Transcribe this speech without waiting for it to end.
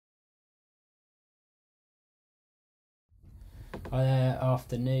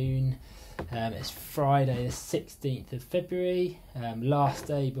afternoon. It's Friday the 16th of February, last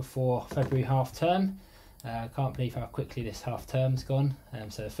day before February half term. I can't believe how quickly this half term's gone.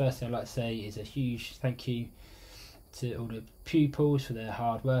 So the first thing I'd like to say is a huge thank you to all the pupils for their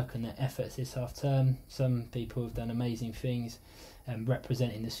hard work and their efforts this half term. Some people have done amazing things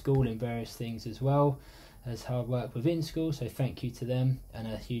representing the school in various things as well as hard work within school, so thank you to them, and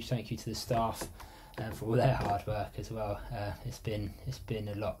a huge thank you to the staff for all their hard work as well. It's been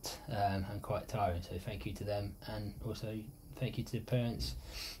a lot and quite tiring, so thank you to them, and also thank you to the parents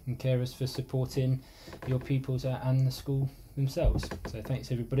and carers for supporting your pupils and the school themselves. So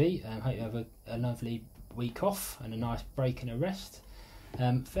thanks everybody. Hope you have a lovely week off and a nice break and a rest.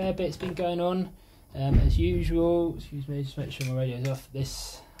 Fair bit's been going on as usual. Excuse me, just make sure my radio's off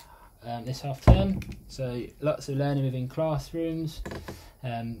this half term. So lots of learning within classrooms,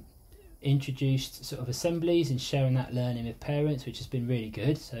 introduced sort of assemblies and sharing that learning with parents, which has been really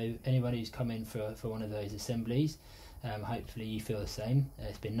good. So anybody who's come in for one of those assemblies, hopefully you feel the same.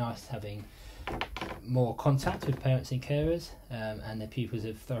 It's been nice having more contact with parents and carers, and the pupils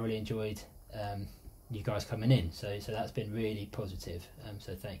have thoroughly enjoyed you guys coming in, so that's been really positive,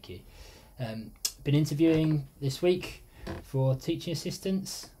 so thank you. Been interviewing this week for teaching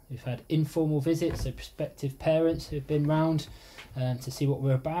assistants. We've had informal visits, so prospective parents who've been round to see what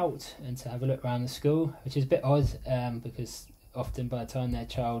we're about and to have a look around the school, which is a bit odd because often by the time their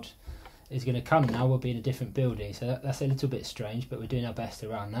child is going to come now, we'll be in a different building, so that's a little bit strange, but we're doing our best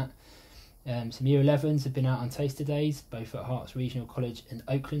around that. Some Year 11s have been out on taster days, both at Herts Regional College and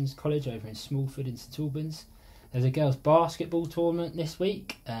Oaklands College over in Smallford in St Albans. There's a girls' basketball tournament this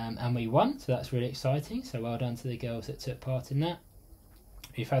week, and we won, so that's really exciting, so well done to the girls that took part in that.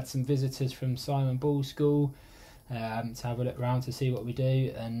 We've had some visitors from Simon Ball School to have a look around to see what we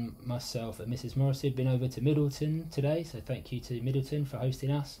do, and myself and Mrs Morrissey have been over to Middleton today, so thank you to Middleton for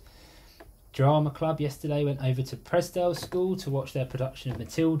hosting us. Drama Club yesterday went over to Presdale School to watch their production of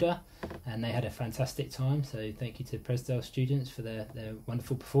Matilda, and they had a fantastic time, so thank you to Presdale students for their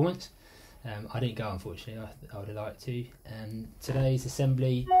wonderful performance. I didn't go, unfortunately. I would have liked to. Today's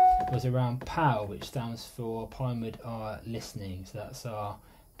assembly was around POW, which stands for Pinewood Are Listening, so that's our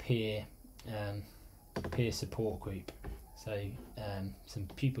peer support group. So some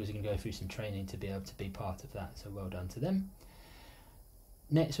pupils are going to go through some training to be able to be part of that, so well done to them.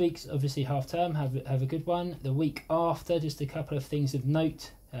 Next week's obviously half term, have a good one. The week after, just a couple of things of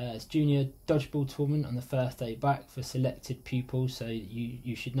note. It's junior dodgeball tournament on the first day back for selected pupils, so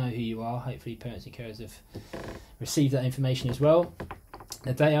you should know who you are. Hopefully parents and carers have received that information as well.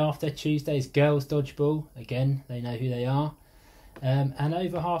 The day after, Tuesday, is girls dodgeball. Again, they know who they are. And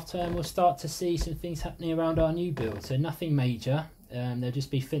over half term we'll start to see some things happening around our new build, so nothing major. There'll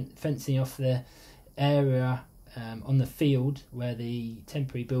just be fencing off the area on the field where the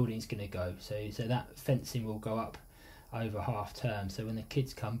temporary building is going to go, so that fencing will go up over half term, so when the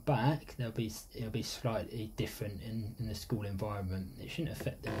kids come back it'll be slightly different in the school environment. It shouldn't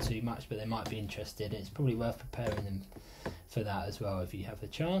affect them too much, but they might be interested. It's probably worth preparing them for that as well if you have the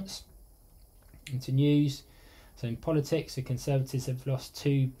chance. Into news, so in politics, the Conservatives have lost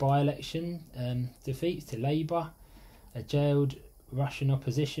 2 by-election defeats to Labour. A jailed Russian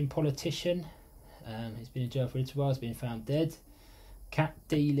opposition politician who's been in jail for a little while has been found dead. Kat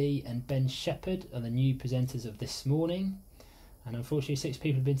Deely and Ben Shepherd are the new presenters of This Morning, and unfortunately 6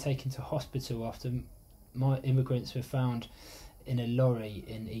 people have been taken to hospital after immigrants were found in a lorry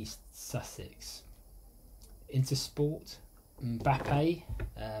in East Sussex. Into sport, Mbappe,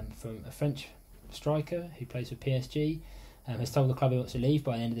 from a French striker who plays for PSG, has told the club he wants to leave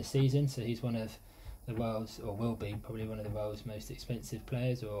by the end of the season, so he's one of the world's, or will be probably one of the world's most expensive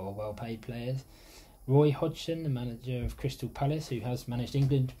players or well paid players. Roy Hodgson, the manager of Crystal Palace, who has managed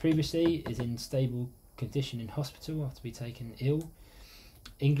England previously, is in stable condition in hospital after being taken ill.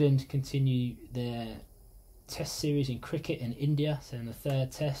 England continue their test series in cricket in India, so in the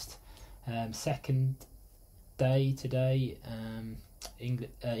 3rd test, second day today.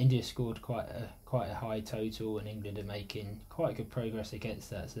 India scored quite a high total, and England are making quite good progress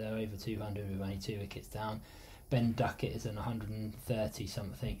against that, so they're over 200 with only 2 wickets down. Ben Duckett is on 130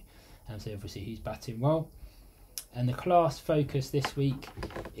 something, so obviously he's batting well. And the class focus this week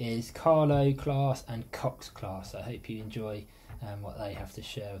is Kahlo class and Cox class. I hope you enjoy what they have to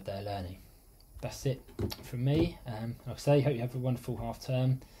share with their learning. That's it from me. Like I say, hope you have a wonderful half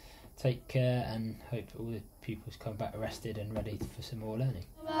term. Take care, and hope all the pupils come back rested and ready for some more learning.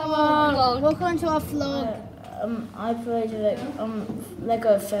 Welcome to our vlog. I played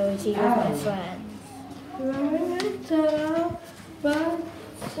Lego Fairy Tea with my friends.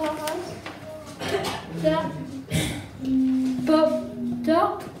 But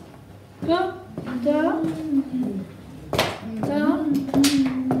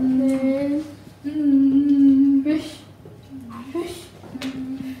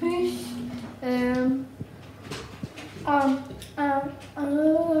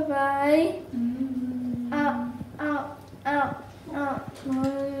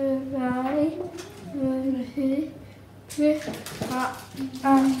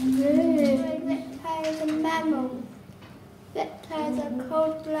Reptiles are mammals. Reptiles are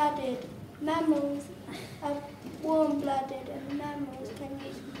cold-blooded. Mammals are warm-blooded, and mammals can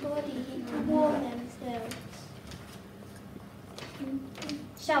use body heat to warm themselves.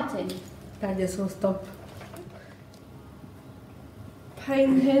 Shouting. This will stop.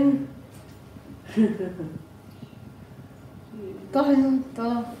 Painting. Going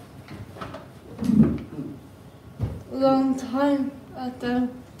long time at the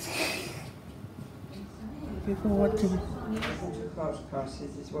people watching.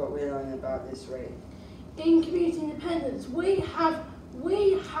 Classes is what we're learning about this week. In community independence, we have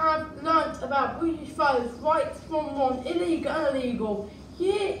learnt about British values, right from wrong, illegal and illegal.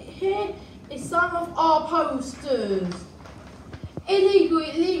 Here is some of our posters. Illegal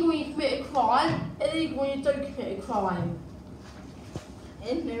when you commit a crime, illegal when you don't commit a crime.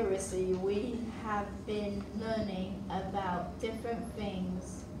 In literacy, we have been learning about different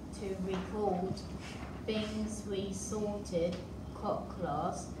things to record, things we sorted, clock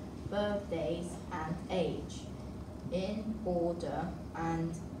class, birthdays and age, in order,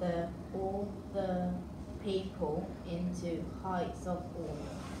 and all the people into heights of order.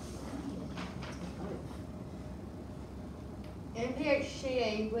 In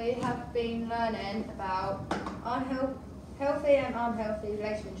PhCE, we have been learning about healthy and unhealthy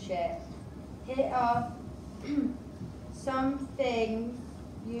relationships. Here are some things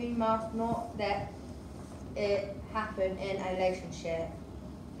you must not let it happen in a relationship.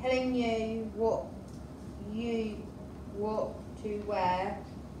 Telling you what to wear.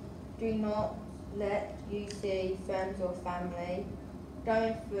 Do not let you see friends or family.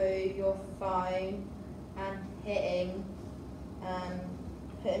 Going through your phone and hitting and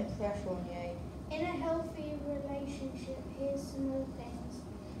putting pressure on you. In a healthy relationship, here's some of the things.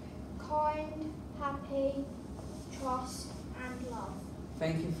 Kind, happy, trust and love.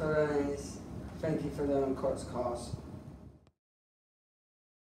 Thank you for learning this. Thank you for learning Cox class.